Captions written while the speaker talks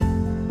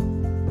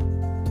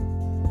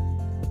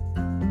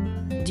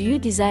Do you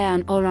desire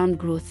an all-round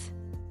growth?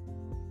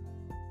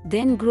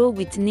 Then grow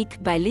with Nick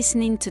by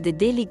listening to the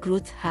Daily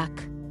Growth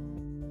Hack,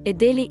 a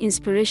daily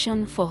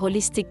inspiration for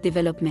holistic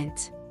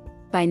development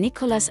by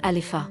Nicholas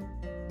Alifa.